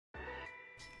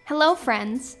Hello,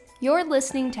 friends. You're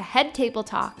listening to Head Table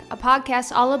Talk, a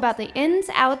podcast all about the ins,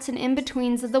 outs, and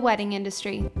in-betweens of the wedding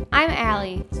industry. I'm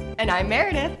Allie. And I'm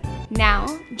Meredith. Now,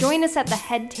 join us at the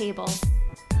head table.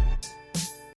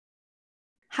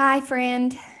 Hi,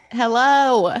 friend.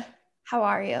 Hello. How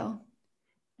are you?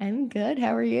 I'm good.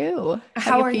 How are you?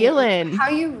 How are you feeling? How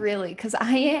are you really? Because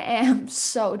I am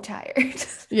so tired.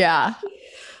 Yeah.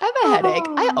 I have a headache.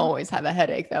 I Oh. always have a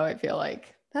headache, though, I feel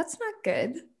like. That's not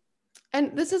good.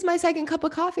 And this is my second cup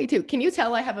of coffee, too. Can you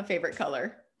tell I have a favorite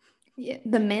color? Yeah,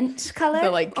 the mint color?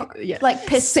 The Like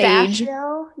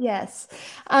pistachio? Sage. Yes.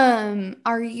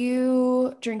 Are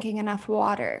you drinking enough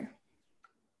water?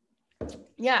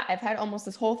 Yeah, I've had almost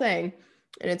this whole thing,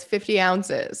 and it's 50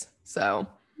 ounces. So,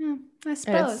 Yeah, I and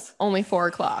suppose. it's only 4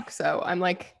 o'clock. So I'm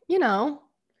like, I don't know.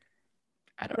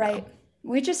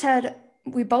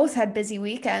 We both had busy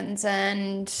weekends,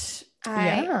 and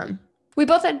Yeah. we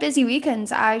both had busy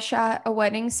weekends. I shot a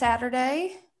wedding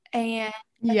Saturday, and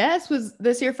Yes. Was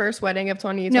this your first wedding of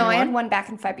 2021? no, I had one back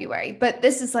in February, but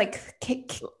this is like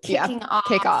kicking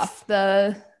off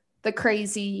the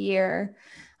crazy year.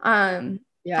 Yeah.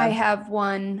 I have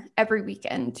one every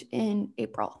weekend in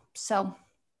April. So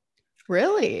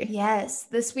Really? yes,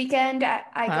 this weekend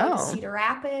I go to Wow. Cedar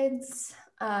Rapids.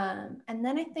 And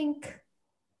then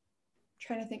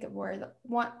trying to think of where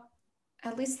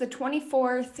at least the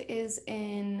 24th is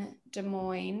in Des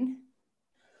Moines.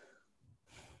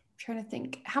 I'm trying to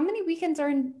think, how many weekends are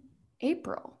in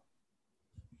April?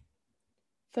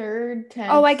 3rd, 10th.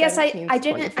 Oh, I guess 17th, I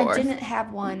didn't 24th.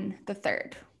 have one the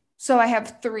 3rd. So I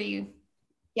have 3.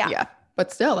 Yeah.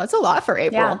 But still, that's a lot for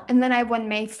April. Yeah. And then I have one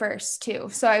May 1st too.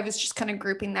 So I was just kind of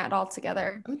grouping that all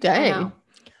together. Oh, dang.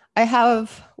 I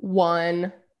have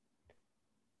one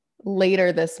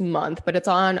later this month, but it's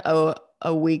on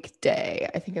a weekday.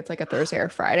 I think it's like a Thursday or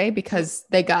Friday because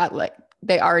they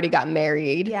already got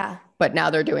married. Yeah. But now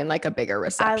they're doing like a bigger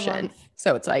reception.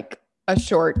 So it's like a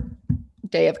short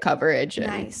day of coverage.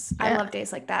 Nice. Yeah. I love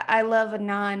days like that. I love a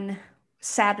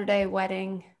non-Saturday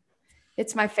wedding.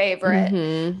 It's my favorite.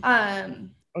 Mm-hmm.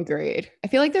 Agreed. I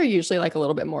feel like they're usually like a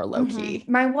little bit more low key.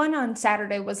 Mm-hmm. My one on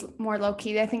Saturday was more low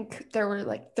key. I think there were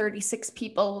like 36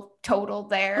 people total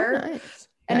there. Oh, nice.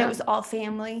 And it was all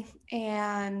family.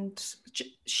 And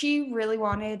she really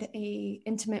wanted a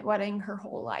intimate wedding her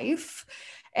whole life.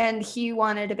 And he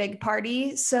wanted a big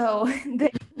party. So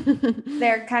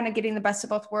they're kind of getting the best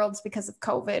of both worlds because of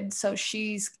COVID. So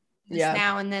she's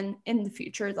now, and then in the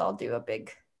future, they'll do a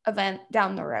big event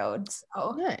down the road.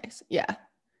 So nice. Yeah.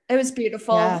 It was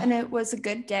beautiful and it was a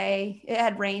good day. It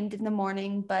had rained in the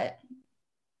morning, but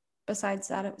besides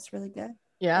that, it was really good.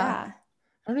 Yeah.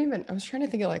 I was trying to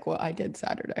think of like what I did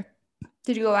Saturday.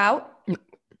 Did you go out?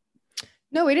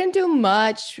 No, we didn't do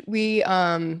much. We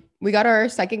got our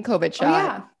second COVID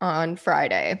shot on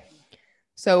Friday.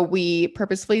 So we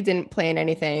purposefully didn't plan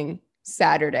anything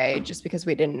Saturday just because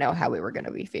we didn't know how we were going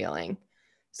to be feeling.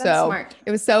 That's smart.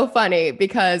 It was so funny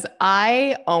because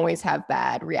I always have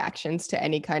bad reactions to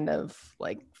any kind of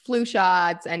like flu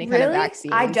shots, any kind of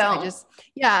vaccines. I don't.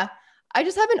 I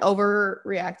just have an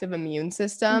overreactive immune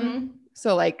system. Mm-hmm.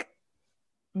 So like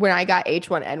when I got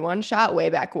H1N1 shot way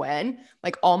back when,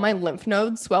 like all my lymph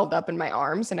nodes swelled up in my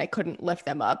arms and I couldn't lift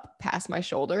them up past my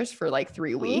shoulders for like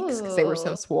 3 weeks because they were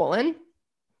so swollen.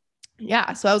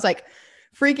 Yeah. So I was like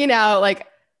freaking out, like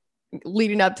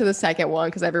leading up to the second one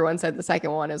because everyone said the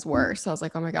second one is worse. So I was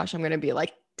like, oh my gosh, I'm going to be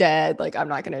like dead. Like I'm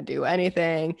not going to do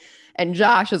anything. And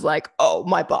Josh is like, oh,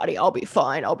 my body, I'll be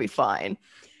fine. I'll be fine.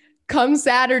 Come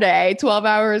Saturday, 12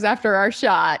 hours after our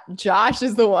shot, Josh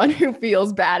is the one who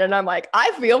feels bad. And I'm like,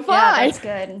 I feel fine. Yeah, that's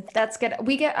good. That's good.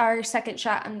 We get our second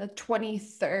shot on the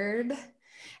 23rd.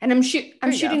 And I'm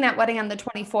shooting that wedding on the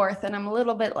 24th. And I'm a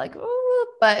little bit like, ooh,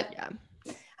 but yeah.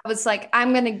 I was like,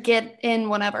 I'm going to get in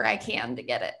whenever I can to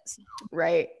get it.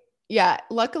 Right. Yeah.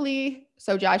 Luckily,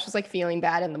 so Josh was like feeling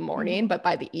bad in the morning, but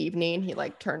by the evening he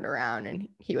like turned around and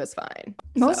he was fine.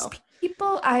 Most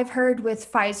people I've heard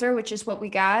with Pfizer, which is what we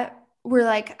got, were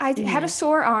like, I had a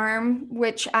sore arm,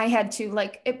 which I had to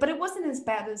but it wasn't as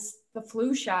bad as the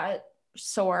flu shot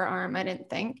sore arm, I didn't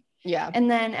think. Yeah. And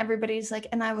then everybody's like,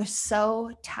 and I was so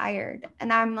tired.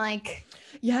 And I'm like,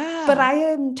 yeah, but I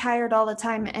am tired all the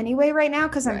time anyway right now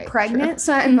because I'm pregnant. True.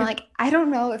 So I'm like, I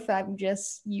don't know if I'm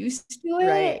just used to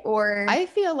it or. I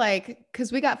feel like,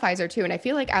 because we got Pfizer too, and I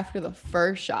feel like after the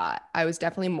first shot, I was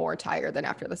definitely more tired than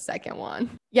after the second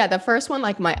one. Yeah, the first one,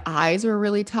 like my eyes were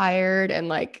really tired and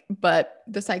like, but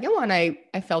the second one, I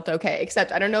felt okay,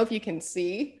 except I don't know if you can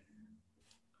see.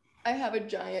 I have a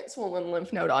giant swollen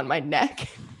lymph node on my neck.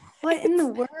 What in the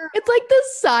world? It's like the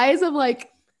size of like,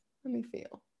 let me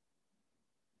feel.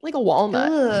 Like a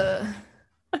walnut. Ugh.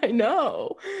 I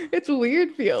know. It's a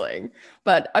weird feeling.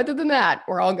 But other than that,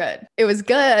 we're all good. It was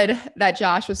good that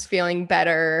Josh was feeling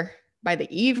better by the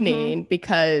evening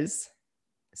because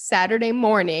Saturday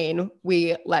morning,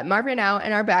 we let Marvin out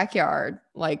in our backyard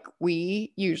like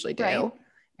we usually do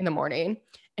in the morning.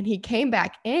 And he came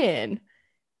back in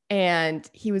and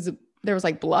there was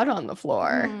like blood on the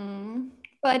floor.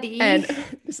 Buddy. And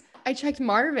I checked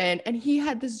Marvin and he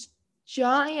had this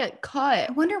giant cut.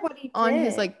 I wonder what he did on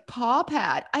his like paw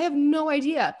pad. I have no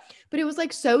idea, but it was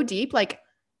like so deep. Like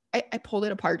I pulled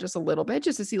it apart just a little bit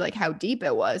just to see like how deep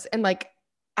it was. And like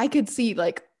I could see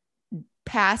like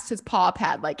past his paw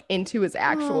pad, like into his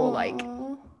actual like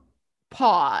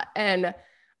paw. And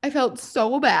I felt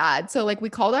so bad. So like we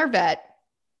called our vet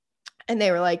and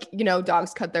they were like, you know,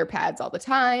 dogs cut their pads all the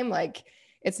time. Like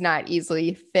it's not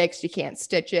easily fixed. You can't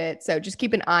stitch it. So just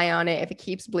keep an eye on it. If it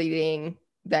keeps bleeding,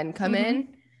 then come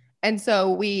in. And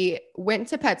so we went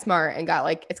to PetSmart and got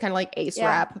like, it's kind of like Ace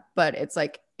Wrap, but it's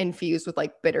like infused with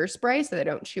like bitter spray so they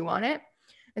don't chew on it.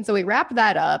 And so we wrapped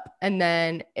that up and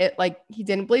then it like, he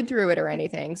didn't bleed through it or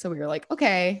anything. So we were like,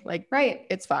 okay, like,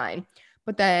 it's fine.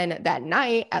 But then that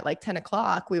night at like 10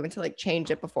 o'clock, we went to like change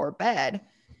it before bed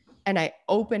and I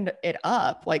opened it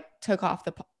up, like took off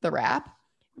the wrap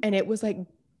and it was like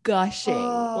gushing,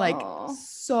 like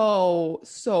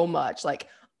so much, like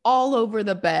all over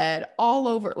the bed, all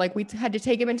over, like we had to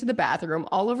take him into the bathroom,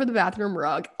 all over the bathroom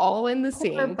rug, all in the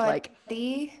sink. Like,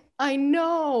 I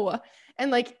know.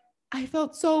 And like, I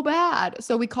felt so bad.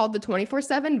 So we called the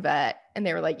 24/7 vet and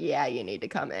they were like, yeah, you need to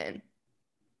come in.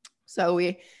 So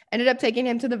we ended up taking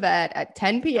him to the vet at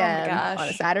 10 p.m. on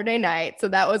a Saturday night. So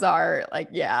that was our like,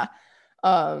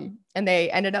 and they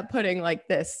ended up putting like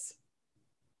this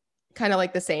kind of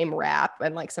like the same wrap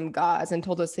and like some gauze and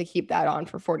told us to keep that on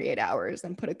for 48 hours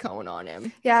and put a cone on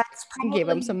him. Yeah, it's probably gave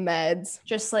him some meds.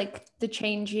 Just like the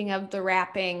changing of the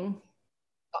wrapping.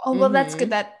 Oh, well, that's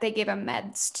good that they gave him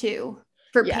meds too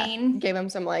for pain. Gave him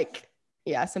some like,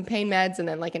 some pain meds and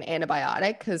then like an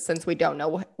antibiotic because since we don't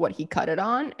know what he cut it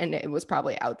on and it was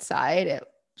probably outside, it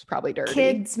was probably dirty.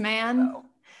 Kids, man. So.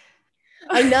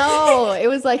 I know. It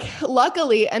was like,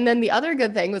 luckily. And then the other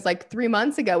good thing was like 3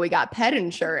 months ago, we got pet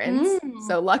insurance.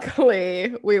 So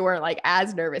luckily we weren't like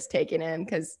as nervous taking him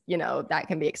because, you know, that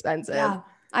can be expensive. Yeah.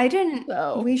 I didn't.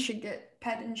 So, we should get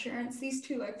pet insurance. These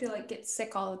two, I feel like get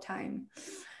sick all the time.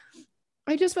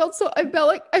 I just felt I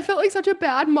felt like such a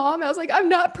bad mom. I was like, I'm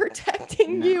not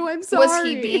protecting you. I'm sorry. Was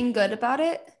he being good about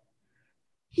it?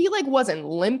 He like wasn't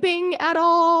limping at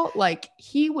all. Like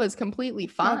he was completely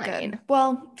fine.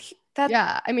 Well,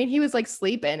 I mean, he was like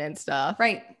sleeping and stuff.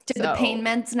 Right. Did the pain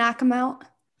meds knock him out?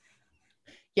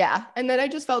 Yeah. And then I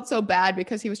just felt so bad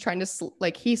because he was trying to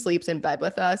he sleeps in bed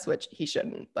with us, which he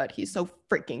shouldn't, but he's so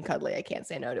freaking cuddly. I can't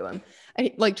say no to him.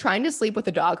 And like trying to sleep with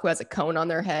a dog who has a cone on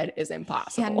their head is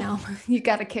impossible. Yeah, no, you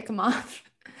got to kick him off.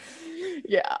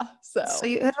 Yeah. So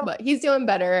but he's doing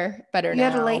better now. You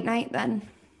had a late night then.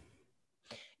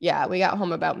 Yeah. We got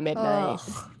home about midnight.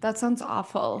 That sounds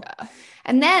awful. Yeah.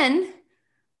 And then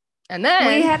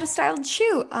we had a styled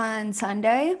shoot on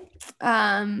Sunday.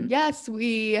 Yes,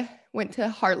 we went to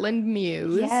Heartland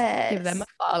Muse. Yes. Give them a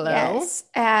follow. Yes,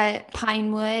 at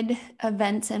Pinewood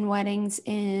Events and Weddings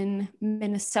in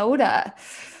Minnesota,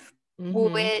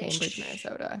 which Cambridge,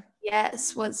 Minnesota.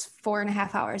 Yes, was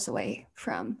 4.5 hours away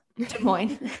from Des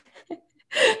Moines.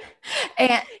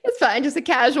 And it's fine, just a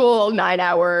casual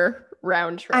 9-hour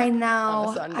round trip. I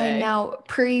know.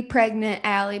 Pre-pregnant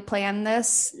Allie planned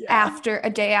this after a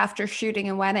day after shooting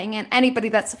a wedding. And anybody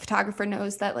that's a photographer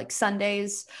knows that like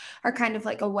Sundays are kind of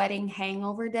like a wedding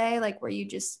hangover day, like where you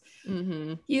just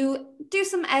you do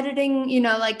some editing, you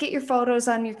know, like get your photos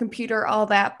on your computer, all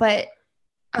that. But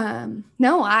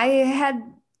no, I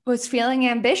was feeling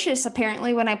ambitious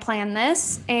apparently when I planned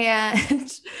this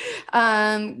and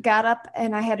got up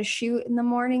and I had a shoot in the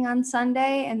morning on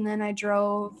Sunday and then I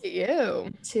drove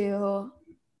to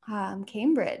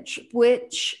Cambridge,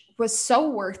 which was so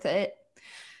worth it.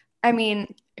 I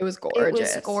mean, it was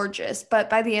gorgeous. It was gorgeous, but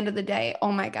by the end of the day,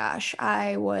 oh my gosh,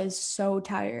 I was so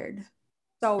tired.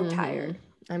 Tired.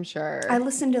 I'm sure. I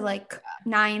listened to like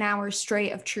 9 hours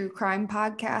straight of true crime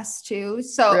podcasts too.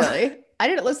 So really? I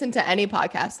didn't listen to any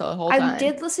podcasts the whole time. I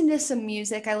did listen to some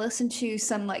music. I listened to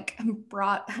some like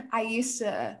I used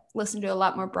to listen to a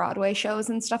lot more Broadway shows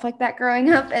and stuff like that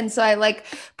growing up. And so I like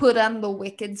put on the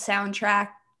Wicked soundtrack.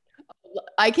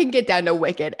 I can get down to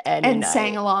Wicked and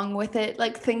sang along with it,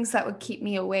 like things that would keep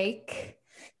me awake.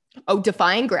 Oh,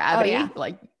 Defying Gravity. Oh, yeah.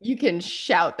 Like you can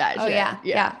shout that shit.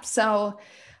 Yeah. So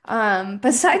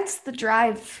besides the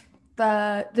drive,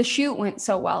 the shoot went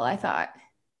so well, I thought.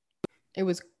 It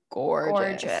was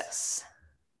gorgeous.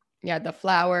 Yeah, the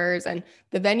flowers and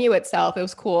the venue itself, it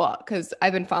was cool because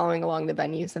I've been following along the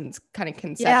venue since kind of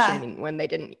conception when they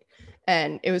didn't.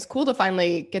 And it was cool to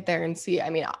finally get there and see.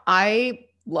 I mean, I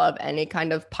love any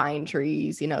kind of pine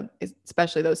trees, you know,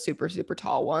 especially those super, super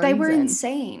tall ones. They were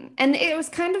insane. And it was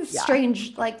kind of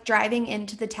strange, like driving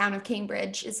into the town of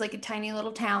Cambridge. It's like a tiny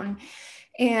little town.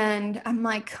 And I'm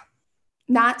like,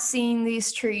 not seeing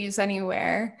these trees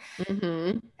anywhere.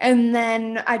 Mm-hmm. And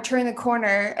then I turn the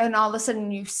corner and all of a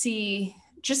sudden you see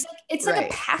just like, it's like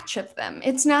a patch of them.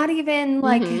 It's not even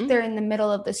like they're in the middle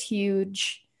of this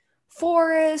huge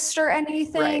forest or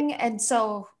anything. Right. And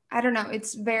so I don't know,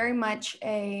 it's very much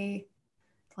a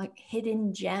like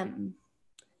hidden gem.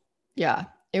 Yeah,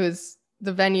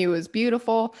 the venue was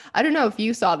beautiful. I don't know if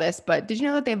you saw this, but did you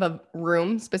know that they have a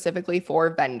room specifically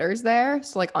for vendors there?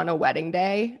 So like on a wedding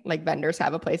day, like vendors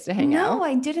have a place to hang out. No,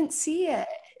 I didn't see it.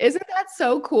 Isn't that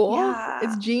so cool? Yeah,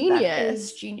 it's genius. That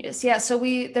is genius. Yeah, so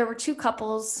there were 2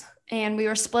 couples and we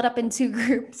were split up in 2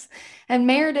 groups. And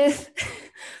Meredith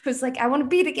was like, I want to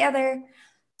be together.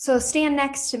 So stand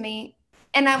next to me.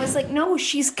 And I was like, no,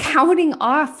 she's counting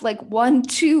off like 1,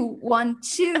 2, 1,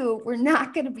 2. We're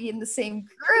not going to be in the same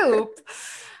group.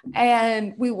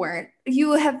 And we weren't.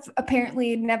 You have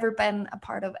apparently never been a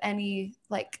part of any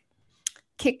like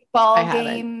kickball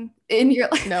game in your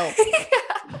life. No.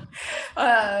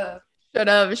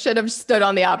 Should have stood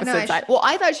on the opposite side. Well,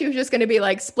 I thought she was just going to be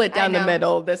like split down the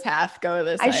middle. This half go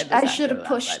this side. I should have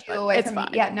pushed you away from me.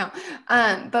 Yeah, no.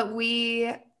 But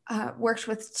we worked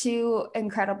with 2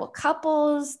 incredible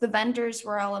couples. The vendors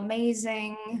were all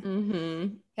amazing. Mm-hmm.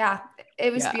 Yeah,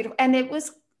 it was beautiful. And it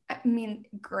was, I mean,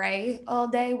 gray all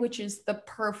day, which is the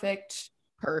perfect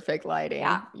lighting.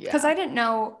 Yeah. Because I didn't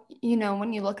know, you know,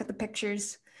 when you look at the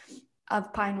pictures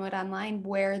of Pinewood online,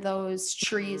 where those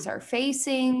trees are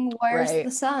facing, where's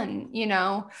the sun, you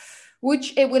know,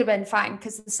 which it would have been fine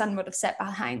because the sun would have set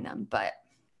behind them. But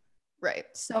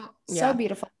so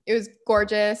beautiful. It was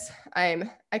gorgeous. I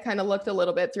kind of looked a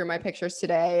little bit through my pictures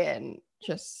today and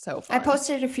just so fun. I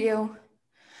posted a few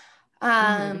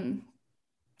last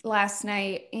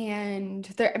night and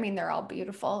they're all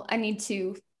beautiful. I need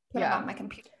to put them on my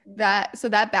computer.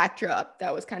 That backdrop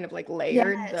that was kind of like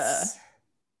layered.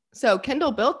 So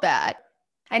Kendall built that.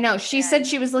 I know. She said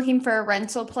she was looking for a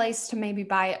rental place to maybe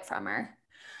buy it from her.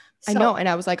 So, I know. And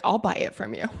I was like, I'll buy it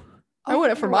from you. I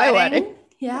want it for my wedding.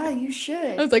 Yeah, you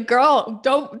should. I was like, girl,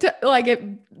 don't like it.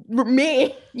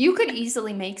 Me. You could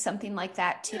easily make something like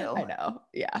that too. I know.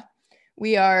 Yeah.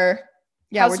 We are.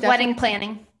 Yeah. How's wedding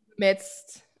planning?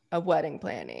 Midst of wedding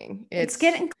planning. It's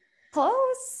getting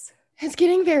close. It's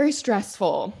getting very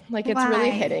stressful. Like it's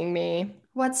really hitting me.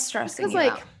 What's stressing you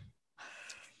out?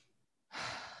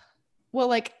 Well,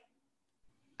 like,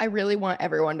 I really want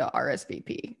everyone to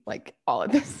RSVP, like, all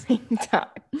at the same time.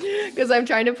 Because I'm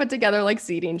trying to put together, like,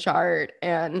 seating chart.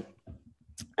 And,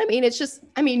 I mean, it's just,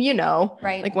 you know.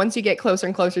 Right. Like, once you get closer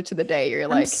and closer to the day, you're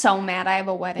like. I'm so mad I have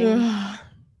a wedding.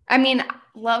 I mean,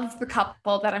 love the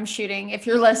couple that I'm shooting, if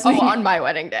you're listening. Oh, on my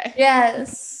wedding day.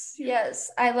 Yes.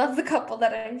 I love the couple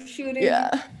that I'm shooting.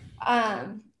 Yeah.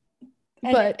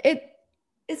 But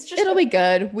it's just. It'll be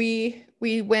good. We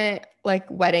went like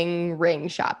wedding ring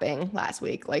shopping last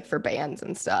week, like for bands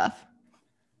and stuff.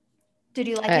 Did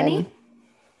you like any?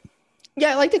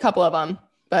 Yeah, I liked a couple of them,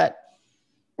 but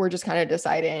we're just kind of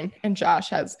deciding. And Josh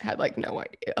had like no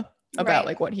idea about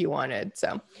like what he wanted.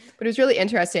 So, but it was really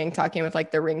interesting talking with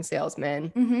like the ring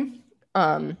salesman.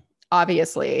 Mm-hmm.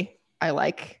 Obviously I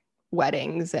like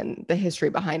weddings and the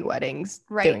history behind weddings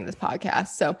doing this podcast.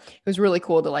 So it was really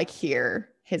cool to like hear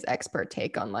his expert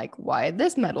take on like why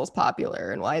this metal's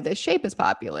popular and why this shape is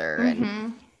popular.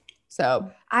 And so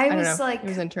I don't know. Like, it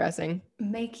was interesting.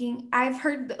 I've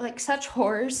heard like such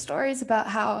horror stories about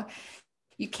how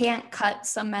you can't cut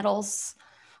some metals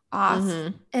off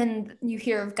and you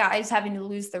hear of guys having to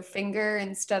lose their finger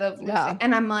instead of losing.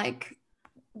 And I'm like,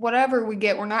 whatever we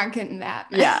get, we're not getting that.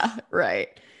 Yeah. Right.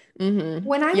 Mm-hmm.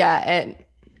 When I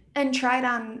and tried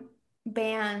on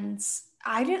bands,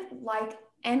 I didn't like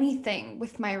anything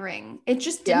with my ring. It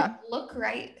just didn't look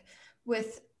right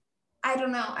with, I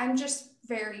don't know, I'm just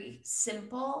very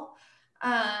simple.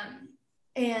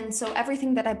 And so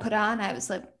everything that I put on, I was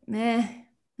like, I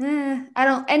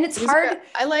don't, and it's hard.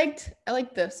 I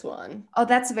liked this one. Oh,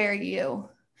 that's very you.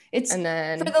 And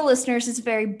then for the listeners, it's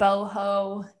very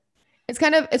boho. It's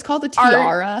called the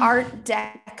tiara. Art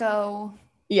deco.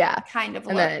 Yeah. Kind of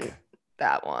and look. Then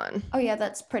that one. Oh yeah,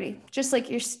 that's pretty. Just like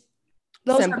your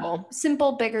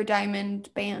simple, bigger diamond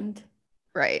band.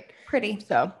 Right. Pretty.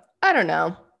 So I don't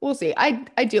know. We'll see.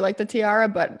 I do like the tiara,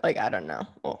 but like, I don't know.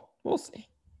 We'll see.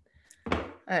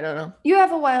 I don't know. You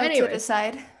have a while to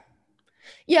decide.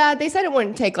 Yeah, they said it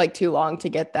wouldn't take like too long to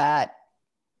get that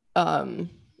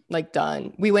like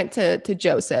done. We went to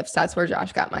Joseph's. That's where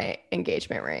Josh got my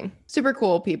engagement ring. Super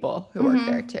cool people who work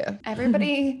there too.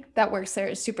 Everybody that works there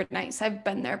is super nice. I've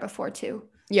been there before too.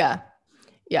 Yeah.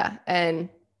 Yeah. And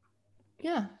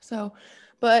yeah, so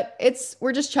but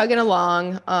we're just chugging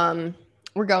along.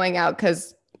 We're going out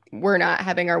because we're not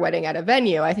having our wedding at a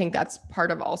venue. I think that's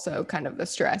part of also kind of the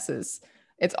stress is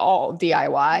it's all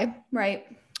DIY. Right.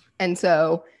 And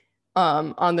so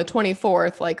on the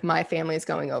 24th, like my family is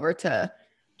going over to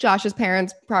Josh's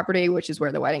parents' property, which is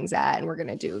where the wedding's at. And we're going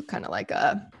to do kind of like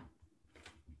a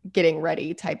getting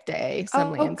ready type day,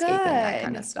 some landscaping, that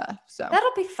kind of stuff. So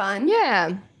that'll be fun.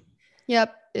 Yeah.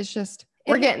 Yep. It's just,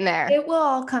 we're getting there. It will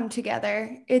all come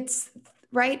together. It's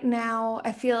right now,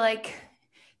 I feel like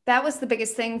that was the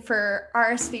biggest thing for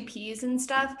RSVPs and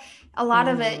stuff. A lot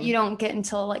of it you don't get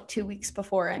until like 2 weeks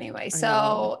before anyway.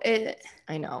 So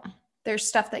I know. There's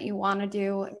stuff that you want to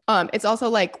do. It's also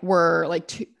like we're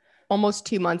like almost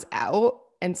 2 months out.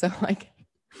 And so like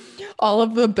all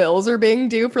of the bills are being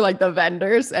due for like the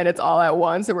vendors and it's all at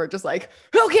once. And we're just like,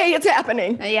 okay, it's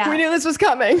happening. Yeah. We knew this was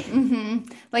coming.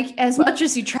 Mm-hmm. Like as much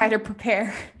as you try to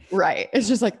prepare. Right. It's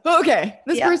just like, okay,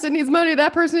 this person needs money.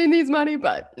 That person needs money,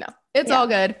 but no, it's all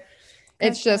good.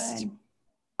 It's just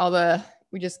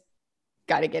we just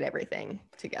got to get everything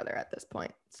together at this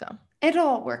point. So it'll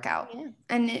all work out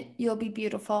and you'll be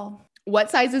beautiful. What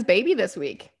size is baby this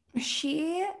week?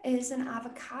 She is an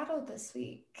avocado this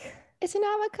week. It's an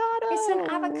avocado. It's an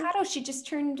avocado. She just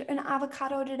turned an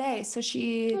avocado today. So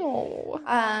she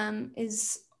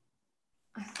is,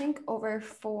 I think, over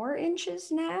 4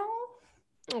 inches now.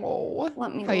 Oh,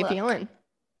 let me How you feeling?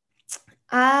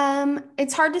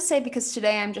 It's hard to say because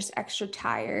today I'm just extra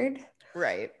tired.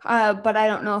 Right. But I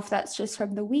don't know if that's just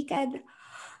from the weekend.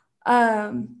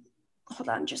 Hold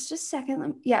on just a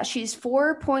second. Yeah, she's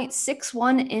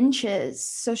 4.61 inches.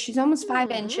 So she's almost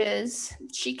 5 inches.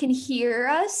 She can hear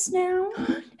us now.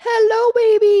 Hello,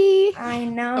 baby. I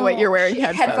know. Oh, wait, you're wearing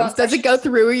headphones. Does it go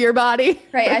through your body?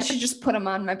 Right. I should just put them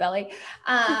on my belly.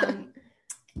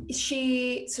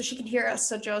 She can hear us.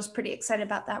 So Joe's pretty excited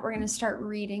about that. We're going to start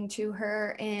reading to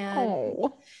her.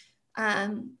 And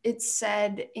it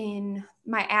said in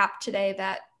my app today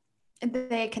that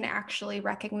they can actually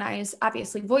recognize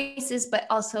obviously voices, but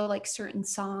also like certain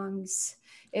songs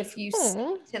if you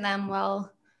sing to them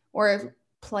well or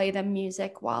play them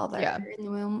music while they're in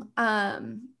the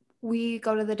womb. We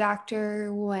go to the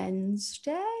doctor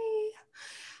Wednesday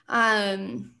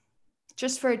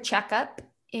just for a checkup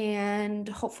and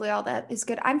hopefully all that is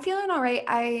good. I'm feeling all right.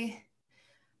 I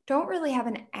don't really have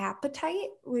an appetite,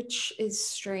 which is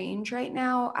strange right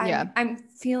now. I'm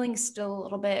feeling still a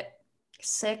little bit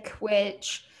sick,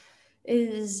 which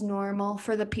is normal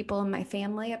for the people in my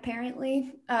family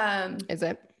apparently. Is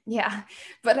it? Yeah.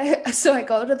 But I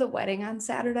go to the wedding on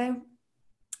Saturday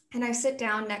and I sit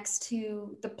down next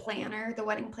to the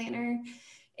wedding planner,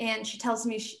 and she tells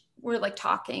me we're like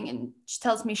talking and she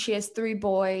tells me she has 3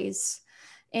 boys.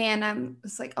 And I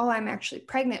was like, oh, I'm actually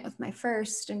pregnant with my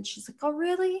first. And she's like, oh,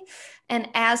 really? And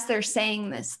as they're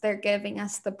saying this, they're giving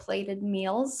us the plated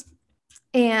meals.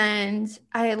 And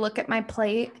I look at my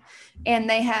plate and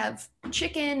they have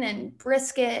chicken and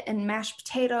brisket and mashed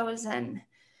potatoes. And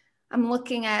I'm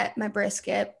looking at my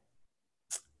brisket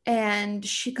and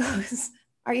she goes,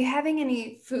 are you having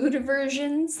any food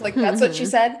aversions? Like that's what she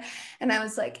said. And I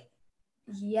was like,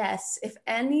 yes, if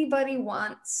anybody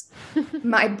wants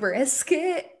my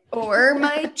brisket or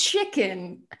my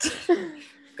chicken,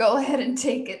 go ahead and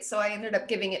take it. So I ended up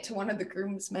giving it to one of the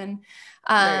groomsmen.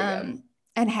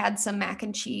 And had some mac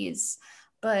and cheese.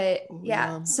 But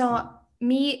so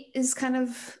meat is kind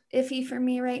of iffy for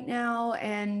me right now.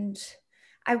 And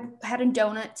I had a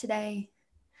donut today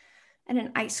and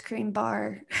an ice cream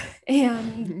bar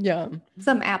and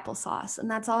some applesauce. And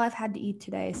that's all I've had to eat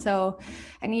today. So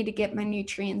I need to get my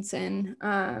nutrients in.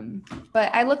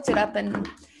 But I looked it up and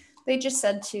they just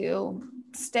said to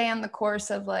stay on the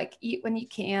course of like eat when you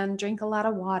can, drink a lot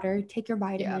of water, take your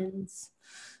vitamins.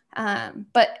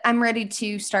 But I'm ready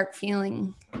to start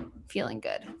feeling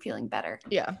good, feeling better.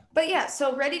 Yeah. But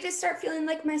so ready to start feeling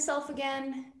like myself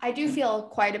again. I do feel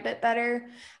quite a bit better.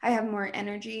 I have more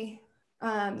energy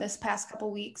this past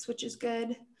couple weeks, which is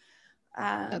good.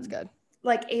 That's good.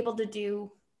 Like able to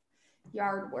do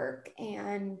yard work,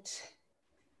 and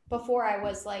before I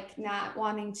was like not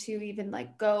wanting to even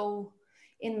like go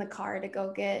in the car to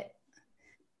go get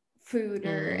food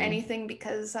or anything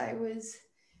because I was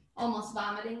almost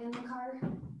vomiting in the car.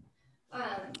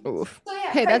 Oof. So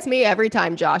hey, that's me every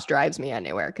time Josh drives me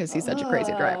anywhere because he's such a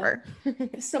crazy driver.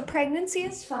 So pregnancy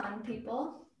is fun,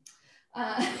 people.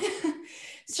 Uh,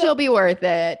 so She'll be worth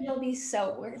it. it'll be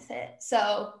so worth it.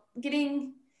 So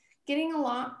getting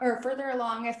along or further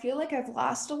along, I feel like I've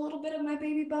lost a little bit of my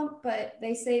baby bump, but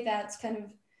they say that's kind of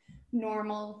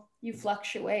normal. You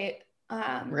fluctuate.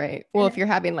 Right. Well, if you're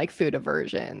having like food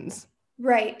aversions.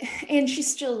 Right. And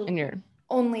she's still And you're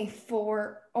only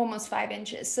 4, almost 5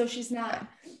 inches. So she's not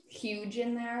huge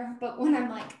in there. But when I'm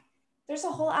like, there's a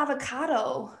whole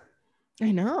avocado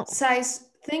I know. size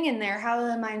thing in there. How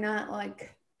am I not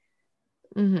like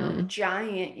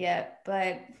giant yet?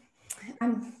 But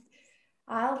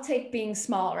I'll take being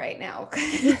small right now.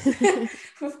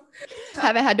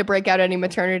 Haven't had to break out any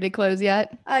maternity clothes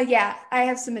yet? Yeah, I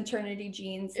have some maternity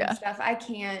jeans and stuff. I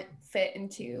can't fit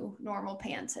into normal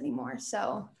pants anymore.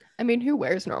 So I mean, who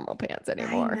wears normal pants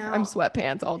anymore? I'm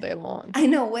sweatpants all day long. I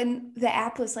know when the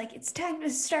app was like, it's time to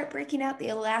start breaking out the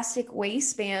elastic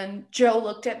waistband, Joe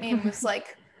looked at me and was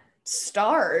like,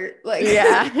 start. Like,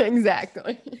 yeah,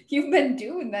 exactly. You've been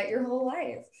doing that your whole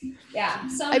life. Yeah.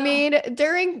 So I mean,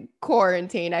 during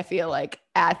quarantine, I feel like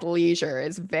athleisure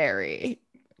is very,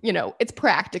 it's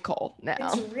practical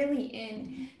now. It's really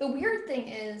in. The weird thing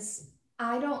is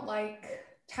I don't like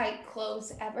tight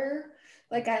clothes ever.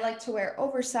 Like I like to wear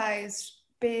oversized,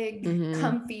 big,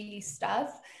 comfy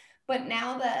stuff. But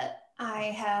now that I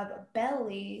have a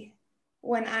belly,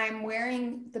 when I'm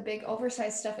wearing the big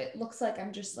oversized stuff, it looks like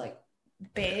I'm just like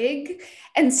big.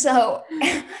 And so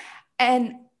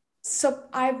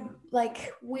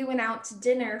we went out to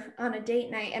dinner on a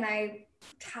date night and I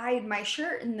tied my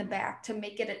shirt in the back to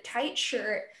make it a tight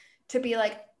shirt to be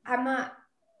like, I'm not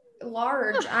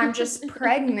large, I'm just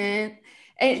pregnant.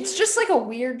 And it's just like a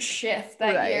weird shift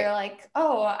that you're like,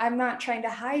 oh, I'm not trying to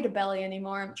hide a belly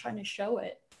anymore. I'm trying to show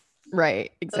it.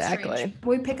 Right. Exactly.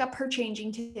 We pick up her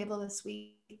changing table this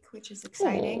week, which is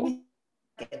exciting.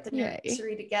 Get the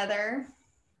nursery together.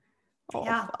 Oh,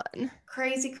 fun.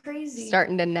 Crazy.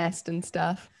 Starting to nest and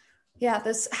stuff. Yeah,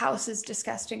 this house is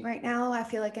disgusting right now. I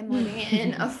feel like I'm living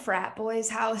in a frat boy's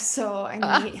house. So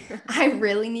I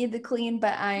really need the clean,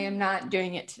 but I am not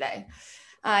doing it today.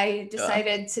 I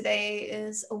decided today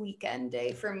is a weekend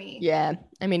day for me. Yeah.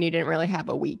 I mean, you didn't really have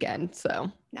a weekend,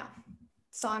 so. No.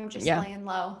 So I'm just laying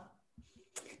low.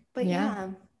 But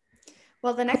yeah.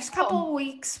 Well, the next couple of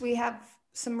weeks, we have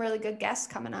some really good guests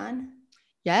coming on.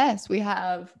 Yes, we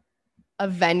have a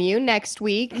venue next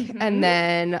week and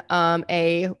then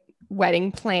a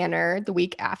wedding planner the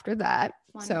week after that.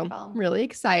 Wonderful. So I'm really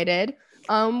excited.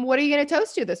 What are you going to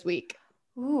toast to this week?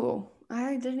 Ooh,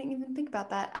 I didn't even think about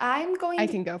that. I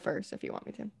can go first if you want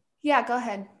me to. Yeah, go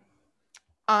ahead.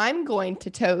 I'm going to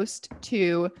toast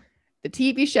to the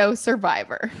TV show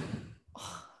Survivor.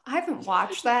 I haven't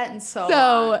watched that in so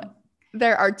long.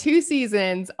 There are 2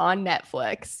 seasons on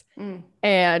Netflix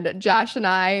and Josh and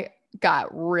I got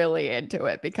really into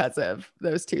it because of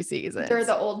those 2 seasons. They're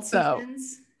the old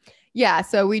seasons. Yeah.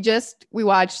 So we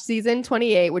watched season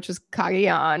 28, which was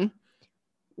Cagayan,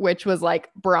 which was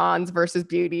like bronze versus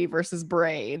beauty versus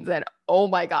brains. And oh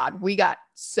my God, we got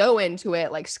so into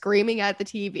it, like screaming at the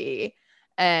TV.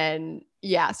 And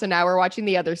yeah, so now we're watching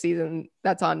the other season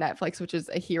that's on Netflix, which is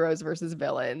a heroes versus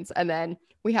villains. And then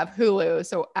we have Hulu.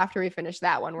 So after we finish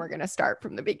that one, we're going to start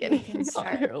from the beginning on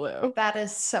Hulu. That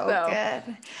is so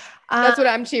good. That's what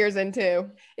I'm cheersing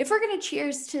to. If we're going to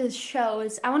cheers to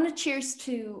shows, I want to cheers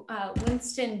to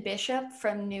Winston Bishop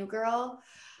from New Girl.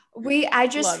 I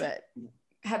just love it.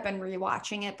 Have been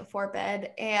rewatching it before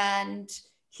bed. And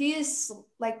he is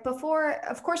like before,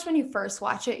 of course, when you first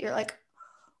watch it, you're like,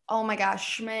 oh my gosh,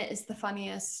 Schmidt is the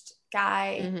funniest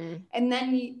guy. And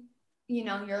then,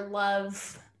 your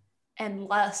love and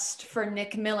lust for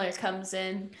Nick Miller comes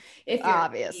in.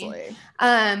 Obviously.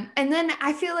 And then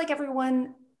I feel like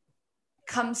everyone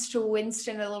comes to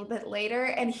Winston a little bit later,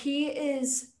 and he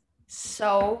is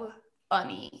so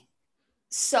funny,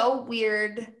 so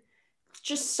weird,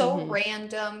 just so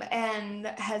random, and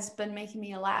has been making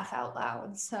me laugh out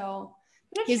loud. So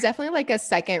he's definitely like a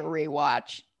second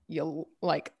rewatch. You'll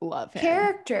like love him.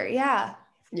 Character, yeah.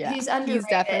 He's underrated.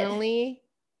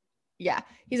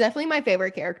 He's definitely my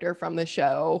favorite character from the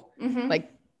show.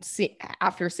 Like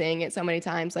after seeing it so many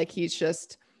times, like he's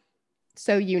just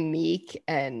so unique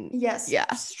and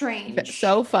strange,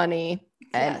 so funny.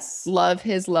 And love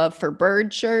his love for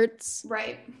bird shirts.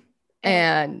 Right.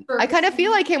 And I kind of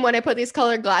feel like him when I put these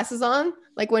colored glasses on,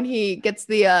 like when he gets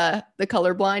the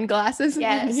colorblind glasses.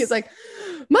 Yes. He's like,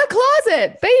 my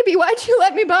closet, baby, why'd you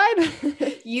let me buy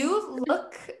them? You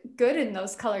look good in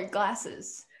those colored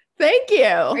glasses. Thank you.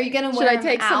 Are you going to wear them out? Should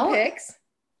I take some pics?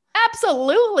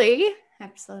 Absolutely.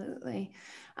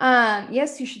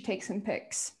 Yes, you should take some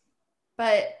pics.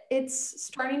 but it's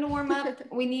starting to warm up.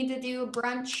 We need to do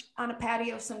brunch on a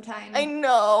patio sometime. I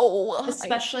know.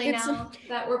 Especially now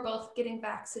that we're both getting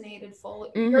vaccinated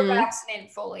fully. Mm-hmm. You're vaccinated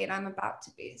fully and I'm about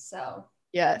to be, so.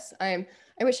 Yes, I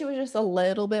wish it was just a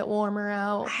little bit warmer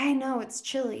out. I know, it's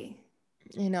chilly.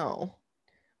 I know.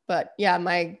 But yeah,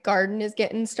 my garden is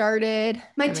getting started.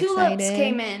 My tulips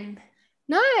came in.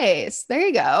 Nice. There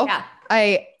you go. Yeah.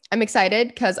 I'm excited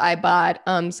because I bought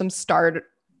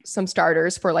some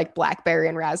starters for like blackberry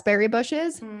and raspberry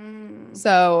bushes.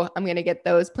 So I'm gonna get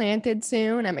those planted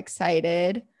soon. I'm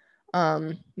excited.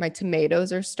 My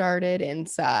tomatoes are started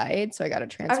inside, so I gotta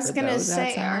transfer. I was gonna say,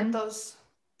 outside. aren't those?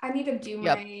 I need to do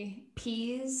my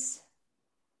peas,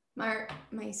 my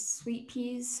sweet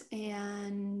peas,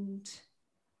 and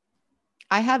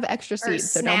I have extra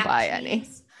seeds, so don't buy any.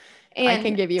 And I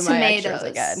can give you tomatoes. my extras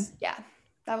again. Yeah,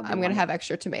 that would be. I'm gonna have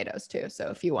extra tomatoes too, so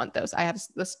if you want those, I have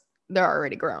this. They're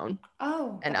already grown.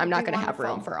 Oh, and I'm not gonna have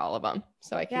room for all of them,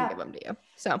 so I can give them to you.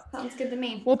 So sounds good to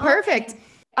me. Well, perfect.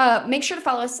 Make sure to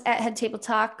follow us at Head Table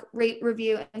Talk, rate,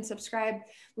 review, and subscribe.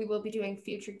 We will be doing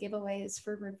future giveaways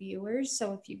for reviewers.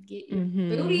 So if you get your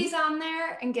booties on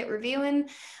there and get reviewing,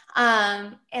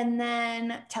 and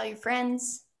then tell your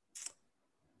friends.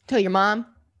 Tell your mom.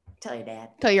 Tell your dad.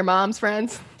 Tell your mom's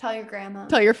friends. Tell your grandma.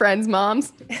 Tell your friends'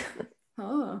 moms.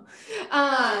 But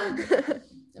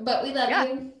we love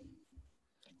you.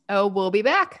 Oh, we'll be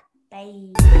back.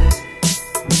 Bye.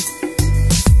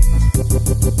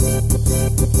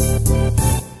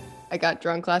 I got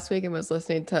drunk last week and was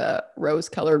listening to Rose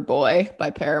Colored Boy by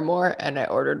Paramore, and I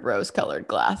ordered rose-colored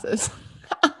glasses.